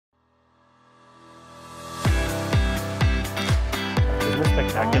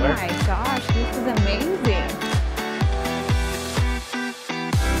spectacular. Oh my gosh, this is amazing.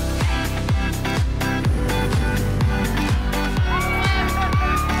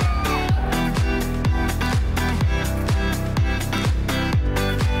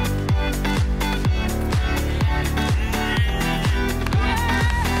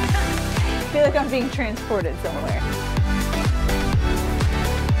 I feel like I'm being transported somewhere.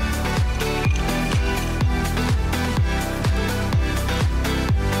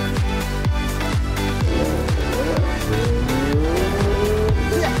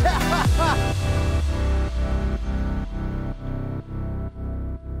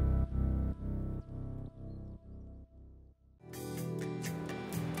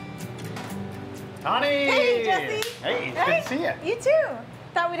 Connie! Hey, Jesse! Hey, it's good to see you. You too.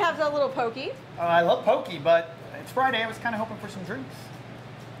 Thought we'd have a little pokey. I love pokey, but it's Friday. I was kind of hoping for some drinks.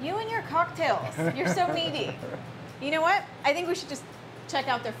 You and your cocktails. You're so needy. You know what? I think we should just check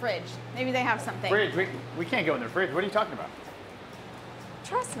out their fridge. Maybe they have something. Fridge? We can't go in their fridge. What are you talking about?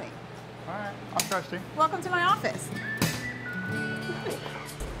 Trust me. All right, I'll trust you. Welcome to my office.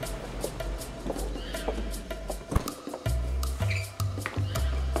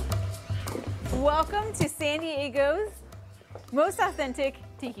 Welcome to San Diego's most authentic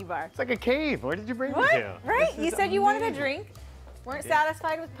tiki bar. It's like a cave. Where did you bring me What? to? Right? This You is said you wanted a amazing. drink. Weren't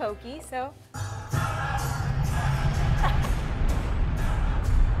satisfied with pokey, so.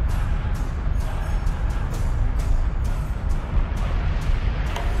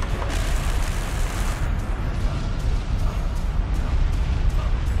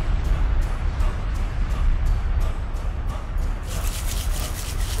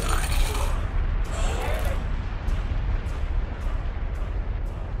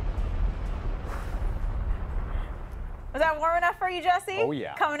 Was that warm enough for you, Jesse? Oh,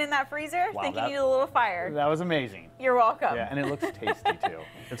 yeah. Coming in that freezer, Wow, thinking that- you need a little fire. That was amazing. You're welcome. Yeah, and it looks tasty too.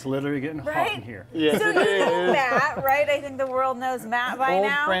 It's literally getting hot Right? in here. Yes, So it you know is. Matt, right? I think the world knows Matt by Old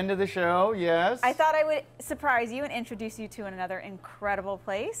now. friend of the show, yes. I thought I would surprise you and introduce you to another incredible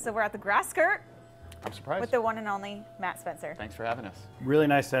place. So we're at the Grass Skirt I'm surprised. with the one and only Matt Spencer. Thanks for having us. Really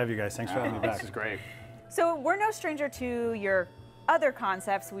nice to have you guys. Thanks for having me back. This is great. So we're no stranger to your other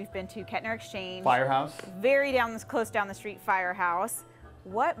concepts. We've been to Kettner Exchange. Firehouse. Very close down the street, Firehouse.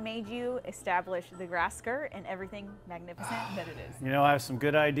 What made you establish the Grass Skirt and everything magnificent that it is? You know, I have some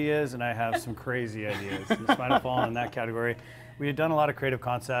good ideas and I have some crazy ideas. This might have fallen in that category. We had done a lot of creative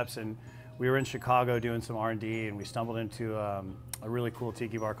concepts, and we were in Chicago doing some R&D, and we stumbled into a really cool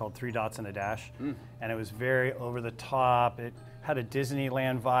tiki bar called 3 Dots and a Dash. And it was very over the top. It had a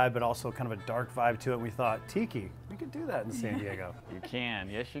Disneyland vibe, but also kind of a dark vibe to it. And we thought, tiki, we could do that in San Diego. You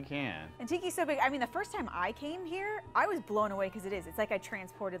can, yes you can. And Tiki's so big. I mean, the first time I came here, I was blown away because it is. It's like I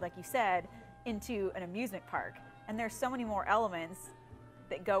transported, like you said, into an amusement park. And there's so many more elements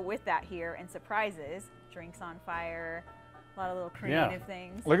that go with that here and surprises. Drinks on fire, a lot of little creative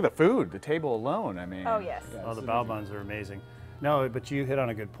things. Look at the food, the table alone, I mean. Oh, yes. Yeah, Oh, this the is bao amazing. buns are amazing. No, but you hit on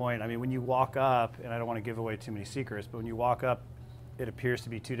a good point. I mean, when you walk up, and I don't want to give away too many secrets, but when you walk up, it appears to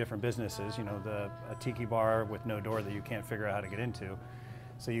be 2 different businesses. You know, a tiki bar with no door that you can't figure out how to get into.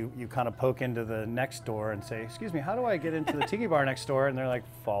 So you kind of poke into the next door and say, excuse me, how do I get into the tiki bar next door? And they're like,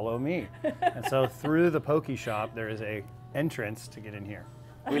 follow me. And so through the pokey shop, there is a entrance to get in here.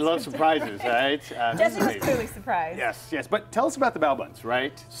 We love surprises, right? This is Jesse was amazing. clearly surprised. Yes, yes, but tell us about the bao buns,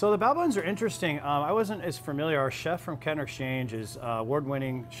 right? So the bao buns are interesting. I wasn't as familiar. Our chef from Kettner Exchange is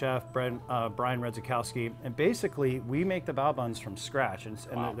award-winning chef Brian Redzikowski, and basically we make the bao buns from scratch, and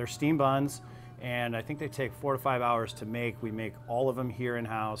they're steam buns, and I think they take 4 to 5 hours to make. We make all of them here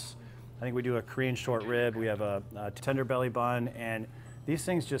in-house. I think we do a Korean short rib. We have a tender belly bun, and these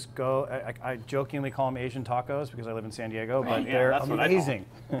things just go. I jokingly call them Asian tacos because I live in San Diego, but Yeah, they're that's what I call amazing.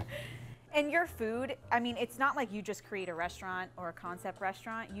 And your food, I mean, it's not like you just create a restaurant or a concept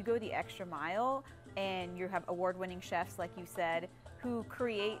restaurant. You go the extra mile, and you have award-winning chefs, like you said, who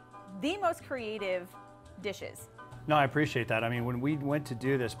create the most creative dishes. No, I appreciate that. I mean, when we went to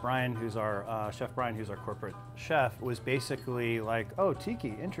do this, Brian, who's our Chef Brian, who's our corporate chef, was basically like, "Oh,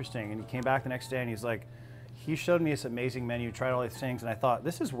 tiki, interesting." And he came back the next day, and he's like, he showed me this amazing menu, tried all these things, and I thought,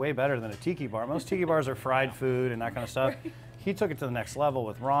 this is way better than a tiki bar. Most tiki bars are fried food and that kind of stuff. He took it to the next level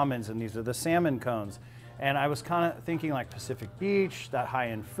with ramens, and these are the salmon cones. And I was kind of thinking like Pacific Beach, that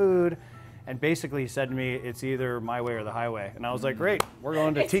high-end food. And basically he said to me, it's either my way or the highway. And I was like, great, we're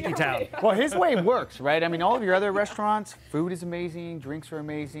going to Tiki Town. Well, his way works, right? I mean, all of your other restaurants, food is amazing, drinks are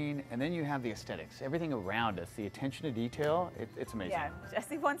amazing, and then you have the aesthetics, everything around us, the attention to detail, it's amazing. Yeah,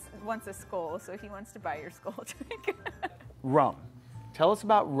 Jesse wants a skull, so he wants to buy your skull drink. Rum. Tell us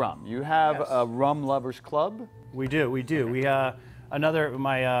about rum. You have Yes. a rum lovers club. We do. We another,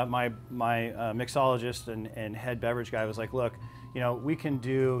 my mixologist and head beverage guy was like, look, you know, we can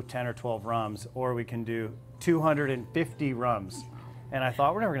do 10 or 12 rums, or we can do 250 rums. And I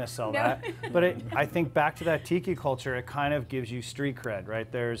thought, we're never going to sell that. But I think back to that tiki culture, it kind of gives you street cred, right?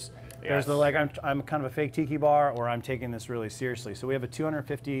 There's the, like, I'm kind of a fake tiki bar, or I'm taking this really seriously. So we have a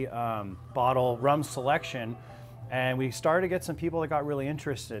 250 bottle rum selection, and we started to get some people that got really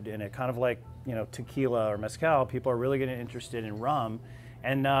interested in it, kind of like, you know, tequila or mezcal. People are really getting interested in rum.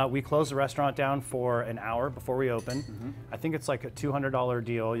 And we closed the restaurant down for an hour before we open. I think it's like a $200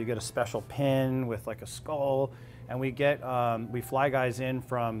 deal. You get a special pin with like a skull. And we fly guys in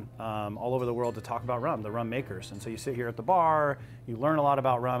from all over the world to talk about rum, the rum makers. And so you sit here at the bar, you learn a lot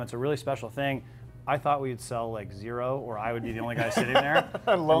about rum. It's a really special thing. I thought we'd sell like 0, or I would be the only guy sitting there.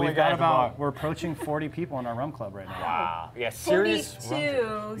 We're approaching 40 people in our rum club right now. Wow. Yeah, serious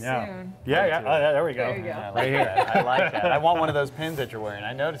 42 soon. Yeah. Oh, there we go. There you go. Yeah, right here. I like that. I want one of those pins that you're wearing.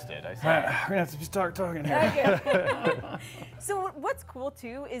 I noticed it. I saw it. We're gonna have to start talking here. Okay. So what's cool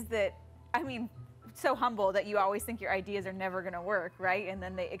too is that, I mean, so humble that you always think your ideas are never going to work, right? And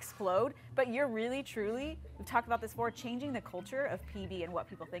then they explode. But you're really, truly, we've talked about this before, changing the culture of PB and what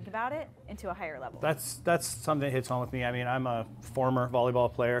people think about it into a higher level. That's something that hits home with me. I mean, I'm a former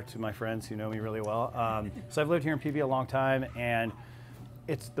volleyball player, to my friends who know me really well. So I've lived here in PB a long time, and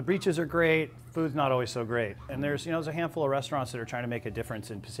the beaches are great. Food's not always so great. And there's a handful of restaurants that are trying to make a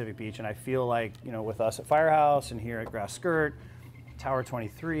difference in Pacific Beach. And I feel like, you know, with us at Firehouse and here at Grass Skirt, Tower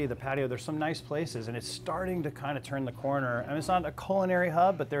 23, the patio, there's some nice places, and it's starting to kind of turn the corner. I mean, it's not a culinary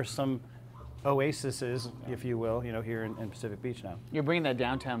hub, but there's some oases, if you will, you know, here in Pacific Beach now. You're bringing that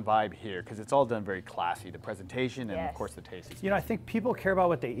downtown vibe here, because it's all done very classy, the presentation and Yes. of course the taste. You know, I think people care about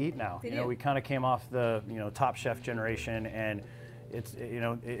what they eat now. They You know, do. we kind of came off the, you know, Top Chef generation, and it's, you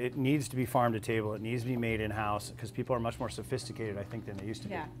know, it needs to be farm to table. It needs to be made in-house, because people are much more sophisticated, I think, than they used to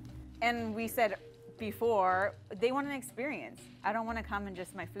be. Yeah. And we said before, they want an experience. I don't want to come and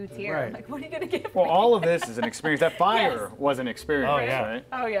just my food's here. Right. Like, what are you going to give Well, me? all of this is an experience. That fire Yes. was an experience, Oh, yeah. right?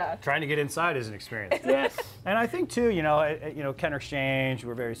 Oh, yeah. Trying to get inside is an experience. Yes. And I think too, you know, Kenner Exchange,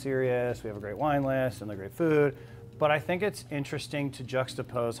 we're very serious. We have a great wine list and the great food. But I think it's interesting to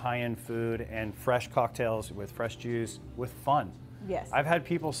juxtapose high-end food and fresh cocktails with fresh juice with fun. Yes. I've had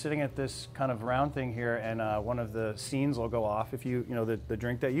people sitting at this kind of round thing here, and one of the scenes will go off if you know, the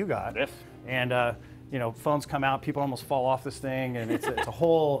drink that you got. Yes. And you know, phones come out, people almost fall off this thing, and it's a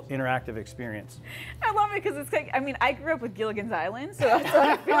whole interactive experience. I love it because it's like, I mean, I grew up with Gilligan's Island, so that's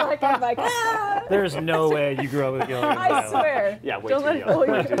why I feel like I'm like, ah! There's no way you grew up with Gaylord-Hansen. I swear. Yeah, way Don't too let it young. fool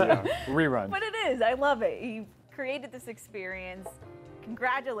Way you. too young. Rerun. But it is. I love it. You created this experience.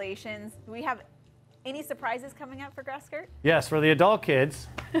 Congratulations. Do we have any surprises coming up for Grass Skirt? Yes, for the adult kids.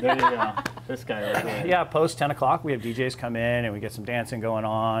 There you go. This guy right there. Yeah, post 10 o'clock, we have DJs come in and we get some dancing going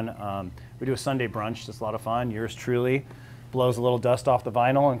on. We do a Sunday brunch, that's a lot of fun. Yours truly blows a little dust off the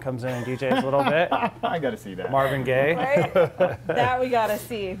vinyl and comes in and DJs a little bit. I got to see that. Marvin Gaye. Right? That we got to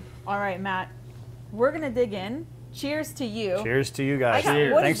see. All right, Matt. We're going to dig in. Cheers to you. Cheers to you guys. I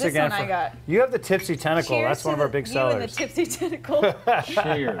got- what is Thanks this again one I got? You have the Tipsy Tentacle. Cheers That's to one of our big you and the sellers. Tipsy Tentacle.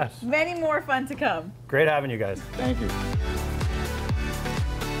 Cheers. Many more fun to come. Great having you guys. Thank you.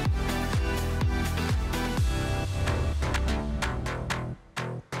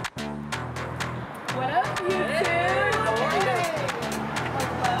 What up, you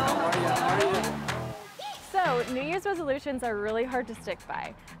So, New Year's resolutions are really hard to stick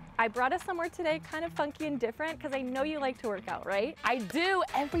by. I brought us somewhere today kind of funky and different because I know you like to work out, right? I do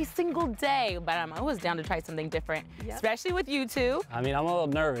every single day, but I'm always down to try something different, Yep. especially with you two. I mean, I'm a little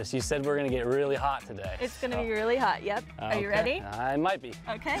nervous. You said we're gonna get really hot today. It's gonna be really hot, yep. Are you Okay. ready? I might be.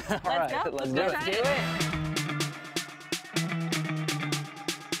 Okay, All let's right, go. let's go do try it.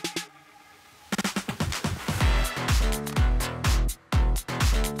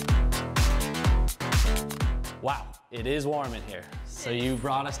 Wow, it is warm in here. So you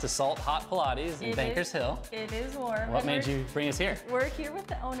brought us to Salt Hot Pilates in It Bankers is- Hill. It is warm. What and made you bring us here? We're here with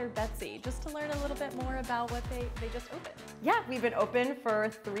the owner, Betsy, just to learn a little bit more about what they just opened. Yeah, we've been open for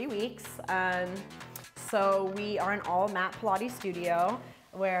 3 weeks. So we are an all mat Pilates studio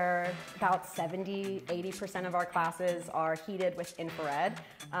where about 80% of our classes are heated with infrared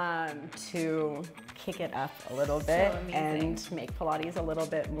to kick it up a little bit amazing. and make Pilates a little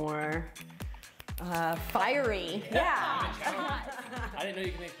bit more fiery. Yeah. I didn't know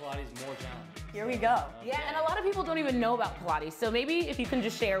you could make Pilates more challenging. Here we go. Yeah, and a lot of people don't even know about Pilates. So maybe if you can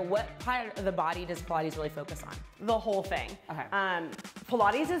just share, what part of the body does Pilates really focus on? The whole thing. Okay.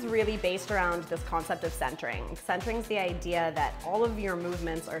 Pilates is really based around this concept of centering. Centering is the idea that all of your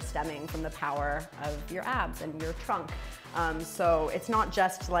movements are stemming from the power of your abs and your trunk. So it's not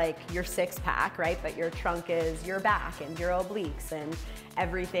just like your six pack, right? But your trunk is your back and your obliques and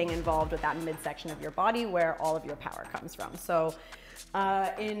everything involved with that midsection of your body where all of your power comes from. So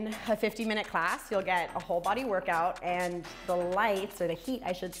in a 50-minute class, you'll get a whole body workout, and the lights, or the heat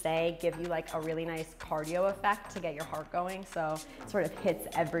I should say, give you like a really nice cardio effect to get your heart going. So it sort of hits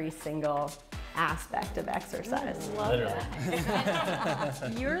every single aspect of exercise.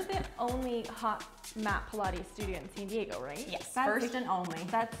 You're the only hot mat Pilates studio in San Diego, right? Yes, first and only.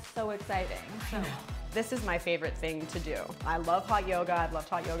 That's so exciting. This is my favorite thing to do. I love hot yoga. I've loved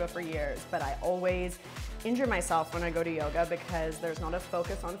hot yoga for years, but I always injure myself when I go to yoga because there's not a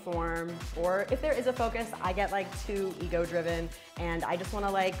focus on form, or if there is a focus, I get like too ego driven and I just want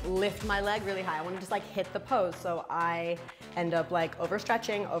to like lift my leg really high. I want to just like hit the pose, so I end up like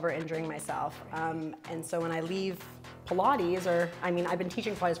overstretching, over injuring myself. And so when I leave Pilates, or I mean, I've been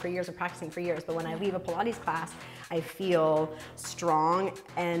teaching Pilates for years or practicing for years, but when I leave a Pilates class, I feel strong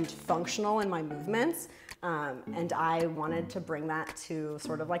and functional in my movements. And I wanted to bring that to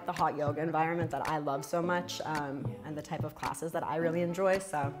sort of like the hot yoga environment that I love so much, and the type of classes that I really enjoy.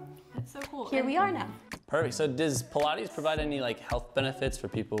 So That's so cool. here we are now. Perfect. So does Pilates provide any like health benefits for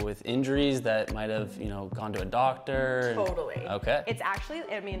people with injuries that might have, you know, gone to a doctor? Totally. Okay. It's actually,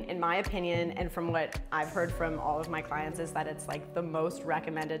 I mean, in my opinion, and from what I've heard from all of my clients, is that it's like the most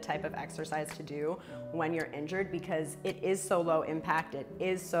recommended type of exercise to do when you're injured, because it is so low impact. It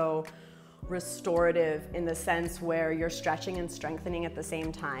is so restorative in the sense where you're stretching and strengthening at the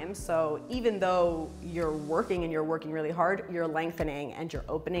same time. So even though you're working and you're working really hard, you're lengthening and you're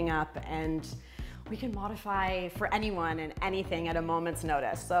opening up, and we can modify for anyone and anything at a moment's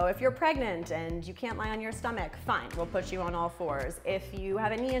notice. So if you're pregnant and you can't lie on your stomach, fine, we'll put you on all fours. If you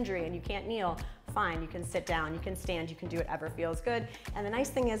have a knee injury and you can't kneel, fine, you can sit down, you can stand, you can do whatever feels good. And the nice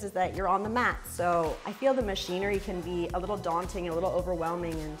thing is that you're on the mat. So I feel the machinery can be a little daunting, a little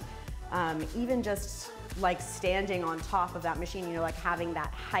overwhelming, and even just like standing on top of that machine, you know, like having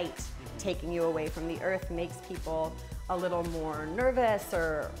that height taking you away from the earth makes people a little more nervous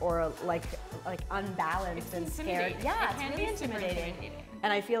or like unbalanced and scared. Yeah, it's really intimidating.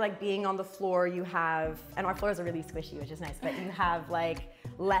 And I feel like being on the floor, you have, and our floors are really squishy, which is nice, but you have like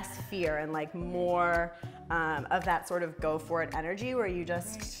less fear and like more of that sort of go for it energy where you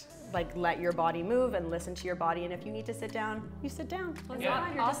just like let your body move and listen to your body, and if you need to sit down, you sit down. It's fine,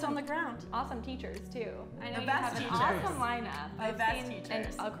 you're just on the ground. Awesome teachers too. I know The you best have an teachers. awesome lineup. The best teachers. And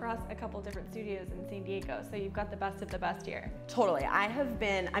across a couple different studios in San Diego, so you've got the best of the best here. Totally. I have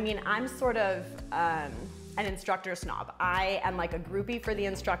been, I mean, I'm sort of an instructor snob. I am like a groupie for the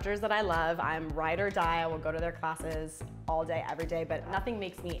instructors that I love. I'm ride or die. I will go to their classes all day, every day, but nothing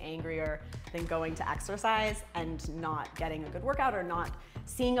makes me angrier than going to exercise and not getting a good workout, or not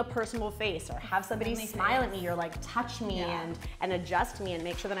seeing a personable face, or have somebody smile at me, or like touch me and adjust me and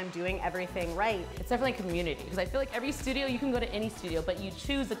make sure that I'm doing everything right. It's definitely a community, because I feel like every studio, you can go to any studio, but you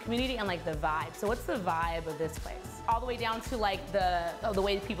choose the community and like the vibe. So what's the vibe of this place? All the way down to like the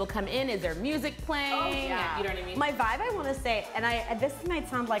way people come in. Is there music playing? Oh, yeah. You know what I mean? My vibe, I want to say, and this might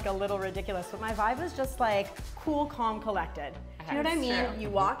sound like a little ridiculous, but my vibe is just like cool, calm, collected. Do you know what I mean? You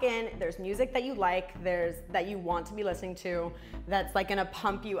walk in, there's music that you like, that you want to be listening to, that's like gonna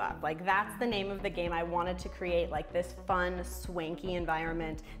pump you up. Like that's the name of the game. I wanted to create like this fun, swanky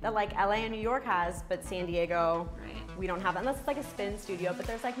environment that like LA and New York has, but San Diego, we don't have that. Unless it's like a spin studio, but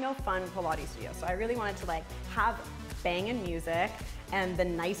there's like no fun Pilates studio. So I really wanted to like have banging music and the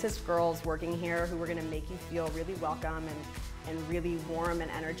nicest girls working here who were gonna make you feel really welcome and really warm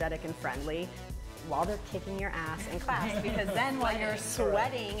and energetic and friendly while they're kicking your ass in class, because then while you're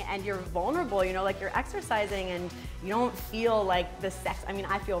sweating and you're vulnerable, you know, like you're exercising and you don't feel like the sex. I mean,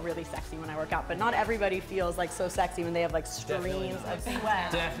 I feel really sexy when I work out, but not everybody feels like so sexy when they have like streams of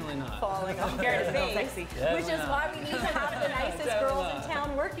sweat Definitely not. falling off. Scared to feel sexy, which is why we need to have the nicest girls in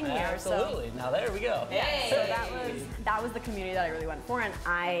town working here. Absolutely. Now there we go. Yeah, so that was the community that I really went for, and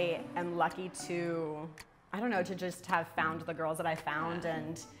I am lucky to, I don't know, to just have found the girls that I found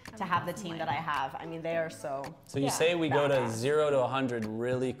and to have the team that I have. I mean, they are so. So you say we go to 0 to 100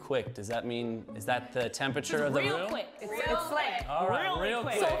 really quick. Does that mean, is that the temperature of the room? Real quick. It's like All right, real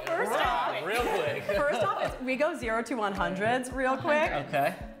quick. So first off, real quick. first off, we go 0 to 100s real quick.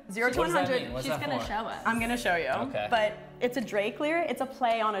 Okay. 0 to What does that 100. mean? What's She's that gonna for? show us. I'm gonna show you. Okay. But it's a Drake lyric. It's a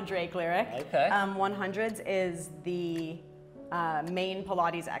play on a Drake lyric. Okay. 100s is the main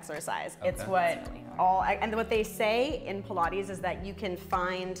Pilates exercise. It's what and what they say in Pilates is that you can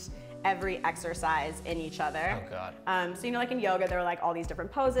find every exercise in each other. Oh God. So you know, like in yoga, there are like all these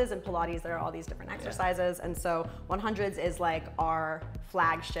different poses. In Pilates, there are all these different exercises. And so 100s is like our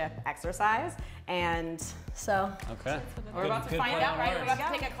flagship exercise. And so Okay. We're about to find out, right? We're about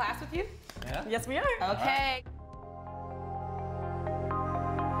to take a class with you? Yeah. yes, we are. Okay.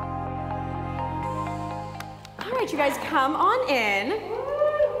 All right, you guys, come on in.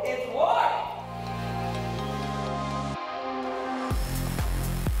 It's war!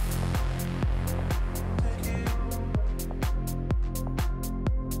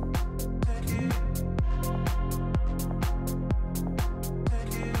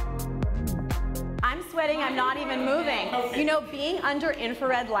 I'm sweating, I'm not even moving. You know, being under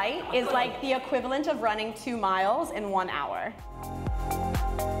infrared light is like the equivalent of running 2 miles in 1 hour.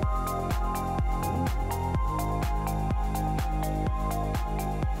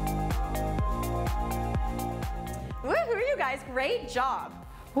 Woohoo, you guys, great job.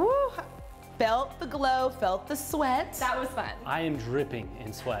 Woo! Felt the glow, felt the sweat. That was fun. I am dripping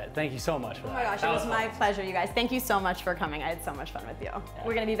in sweat. Thank you so much for that. Oh my gosh, it was my pleasure, you guys. Thank you so much for coming. I had so much fun with you.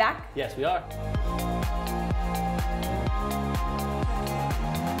 We're gonna be back. Yes, we are.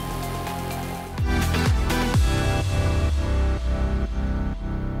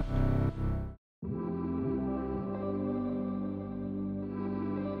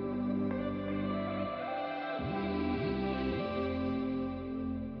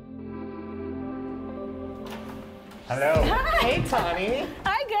 Hello. Hey, Tani.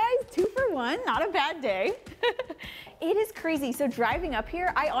 Hi guys, 2 for 1, not a bad day. It is crazy. So driving up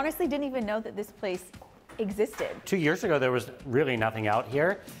here, I honestly didn't even know that this place existed. 2 years ago, there was really nothing out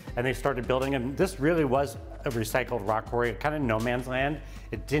here, and they started building, and this really was a recycled rock quarry, kind of no man's land.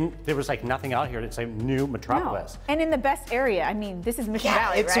 There was like nothing out here. It's a new metropolis. No. And in the best area. I mean, this is Mission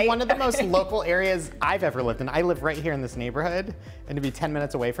Valley, It's right? one of the most local areas I've ever lived in. I live right here in this neighborhood, and to be 10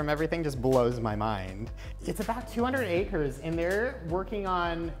 minutes away from everything just blows my mind. It's about 200 acres, and they're working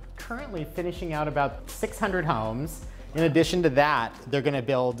on currently finishing out about 600 homes. In addition to that, they're gonna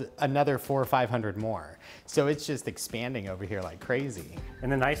build another 400 or 500 more. So it's just expanding over here like crazy. And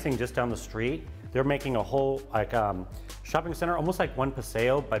the nice thing, just down the street, they're making a whole shopping center, almost like one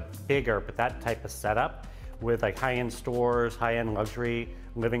Paseo, but bigger, but that type of setup with like high-end stores, high-end luxury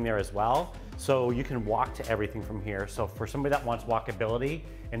living there as well. So you can walk to everything from here. So for somebody that wants walkability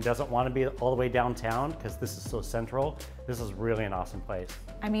and doesn't want to be all the way downtown, because this is so central, this is really an awesome place.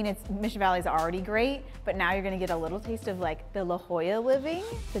 I mean, Mission Valley's already great, but now you're gonna get a little taste of like the La Jolla living,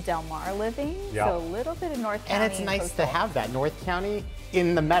 the Del Mar living, Yeah. so a little bit of North County. And it's nice coastal. to have that North County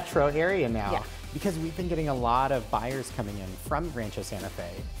in the metro area now. Yeah. Because we've been getting a lot of buyers coming in from Rancho Santa Fe,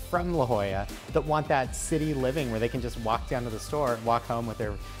 from La Jolla, that want that city living where they can just walk down to the store, walk home with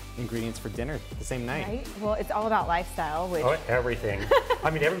their ingredients for dinner the same night. Right? Well, it's all about lifestyle, which Oh, everything. I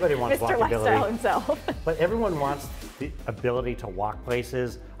mean, everybody wants Mr. Lifestyle walkability, himself. but everyone wants the ability to walk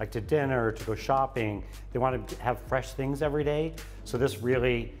places, like to dinner, to go shopping. They want to have fresh things every day. So this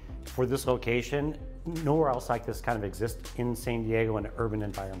really, for this location, nowhere else like this kind of exists in San Diego in an urban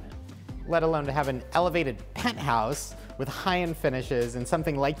environment. Let alone to have an elevated penthouse with high-end finishes and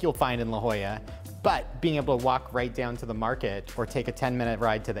something like you'll find in La Jolla, but being able to walk right down to the market or take a 10-minute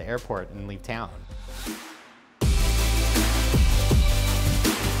ride to the airport and leave town.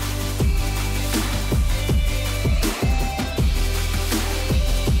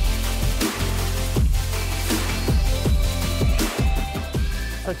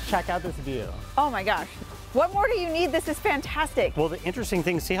 Let's check out this view. oh my gosh. What more do you need? This is fantastic. Well, the interesting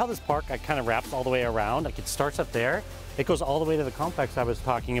thing, see how this park kind of wraps all the way around? Like it starts up there, it goes all the way to the complex I was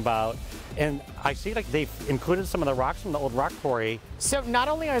talking about. And I see like they've included some of the rocks from the old rock quarry. So not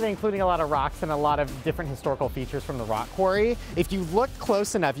only are they including a lot of rocks and a lot of different historical features from the rock quarry, if you look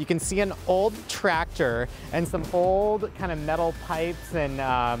close enough, you can see an old tractor and some old kind of metal pipes and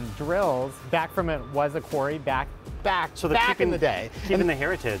drills back from it was a quarry back So they're back keeping, in the day. keeping And the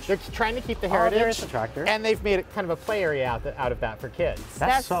heritage. they're trying to keep the Oh, heritage. there's the tractor. And they've made it kind of a play area out of that for kids.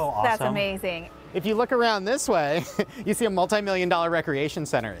 That's so awesome. That's amazing. If you look around this way, you see a multi-million-dollar recreation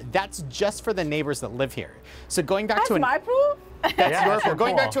center. That's just for the neighbors that live here. So going back That's to my pool? That's Yeah, your that's pool.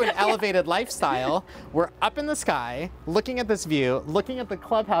 Going back to cool. an elevated lifestyle, we're up in the sky, looking at this view, looking at the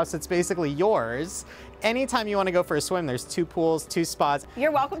clubhouse that's basically yours. Anytime you want to go for a swim, there's 2 pools, 2 spas,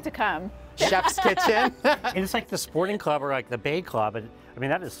 You're welcome to come. chef's kitchen. And it's like the sporting club or like the Bay Club. And I mean,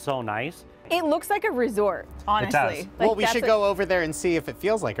 that is so nice. It looks like a resort, honestly. does. Like, Well, we that's should go over there and see if it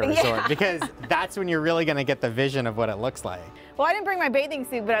feels like a resort because that's when you're really going to get the vision of what it looks like. Well, I didn't bring my bathing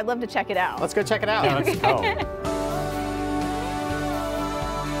suit, but I'd love to check it out. Let's go check it out. Yeah, let's go.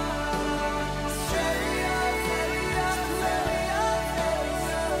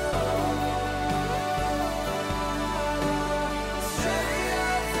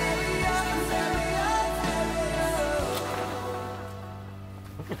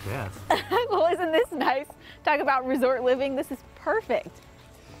 this. Well, isn't this nice? Talk about resort living. This is perfect.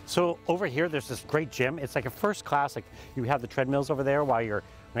 So over here, there's this great gym. It's like a first class, like you have the treadmills over there while you're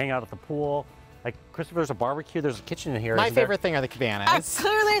hanging out at the pool. Like, Christopher, there's a barbecue, there's a kitchen in here. My favorite thing are the cabanas.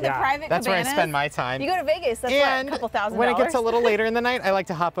 Clearly the private That's cabanas. where I spend my time. You go to Vegas, that's what, a couple $1,000s. When it gets a little later in the night, I like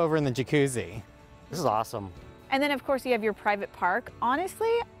to hop over in the jacuzzi. This is awesome. And then, of course, you have your private park.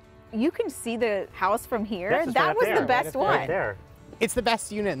 Honestly, you can see the house from here. That's just That right was there, the best one. Right there. It's the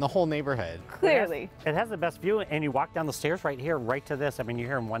best unit in the whole neighborhood. Clearly. It has the best view, and you walk down the stairs right here, right to this. I mean, you're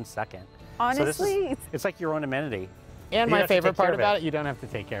here in 1 second. Honestly, it's like your own amenity. And You my don't have to favorite take care part of about it, you don't have to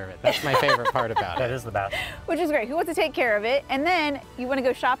take care of it. That's my favorite part about it. That is the best. which is great. Who wants to take care of it? And then you want to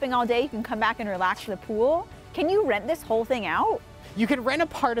go shopping all day, you can come back and relax at the pool. Can you rent this whole thing out? You could rent a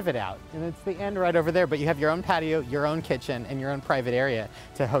part of it out, and it's the end right over there, but you have your own patio, your own kitchen, and your own private area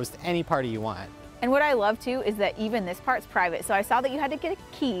to host any party you want. And what I love too is that even this part's private. So I saw that you had to get a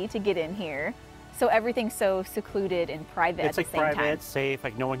key to get in here. So everything's so secluded and private It's at like the same private, time. safe,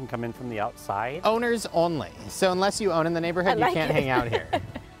 like no one can come in from the outside. Owners only. So unless you own in the neighborhood, I like you can't it. hang out here.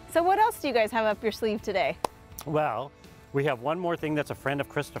 So what else do you guys have up your sleeve today? Well, we have one more thing that's a friend of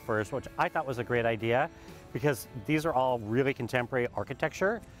Christopher's, which I thought was a great idea because these are all really contemporary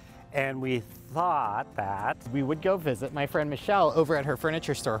architecture. And we thought that We would go visit my friend Michelle over at her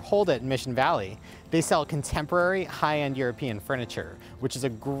furniture store, Hold It in Mission Valley. They sell contemporary, high-end European furniture, which is a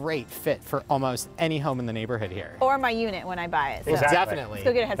great fit for almost any home in the neighborhood here. Or my unit when I buy it. So Exactly. Definitely. let's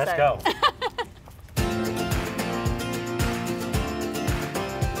go get a head let's start. go.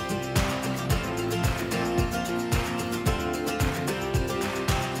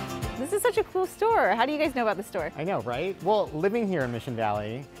 This is such a cool store. How do you guys know about the store? I know, right? Well, living here in Mission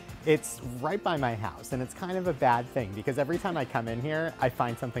Valley, it's right by my house, and it's kind of a bad thing because every time I come in here, I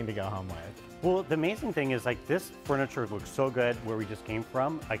find something to go home with. Well, the amazing thing is like this furniture looks so good where we just came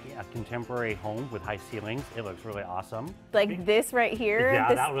from, like a contemporary home with high ceilings. It looks really awesome. Like this right here, Yeah,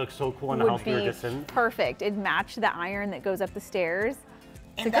 this that looks so cool in the would house we were be just in. perfect. It'd match the iron that goes up the stairs.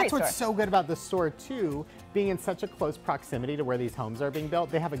 It's And a great that's what's store. so good about this store too, being in such a close proximity to where these homes are being built.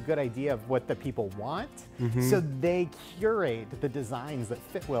 They have a good idea of what the people want, so they curate the designs that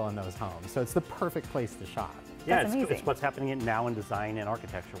fit well in those homes. So it's the perfect place to shop. Yeah, That's it's amazing. what's happening now in design and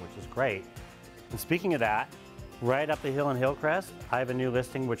architecture, which is great. And speaking of that, right up the hill in Hillcrest, I have a new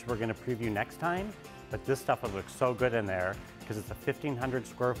listing which we're going to preview next time. But this stuff would look so good in there because it's a 1,500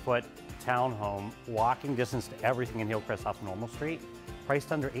 square foot townhome, walking distance to everything in Hillcrest off Normal Street,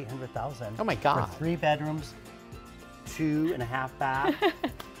 priced under $800,000. Oh my God. For 3 bedrooms, 2.5 baths.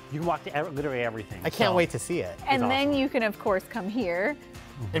 You can walk to literally everything. I can't wait to see it And It's then awesome. you can, of course, come here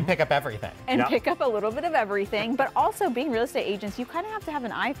and pick up everything. and Yep. pick up a little bit of everything. But also, being real estate agents, you kind of have to have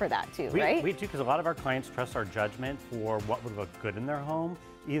an eye for that too, right? We do, because a lot of our clients trust our judgment for what would look good in their home.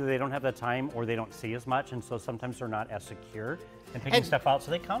 Either they don't have the time or they don't see as much, and so sometimes they're not as secure in picking And- stuff out, so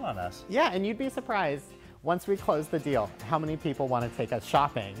they count on us. Yeah, and you'd be surprised once we close the deal how many people want to take us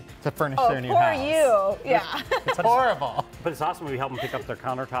shopping to furnish Oh, their new poor house. you. Yeah. It's horrible. But it's awesome when we help them pick up their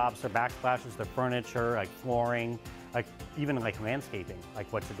countertops, their backsplashes, their furniture, like flooring, like even like landscaping,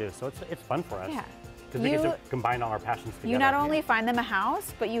 like what to do. So it's fun for us. Yeah. Because we get You- to combine all our passions together. You not only find them a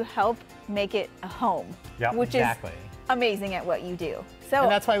house, but you help make it a home, Yep, which exactly. is amazing at what you do. So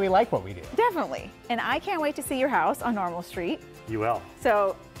And that's why we like what we do. definitely. And I can't wait to see your house on Normal Street. You will.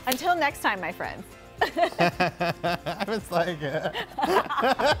 So until next time, my friends. I was like,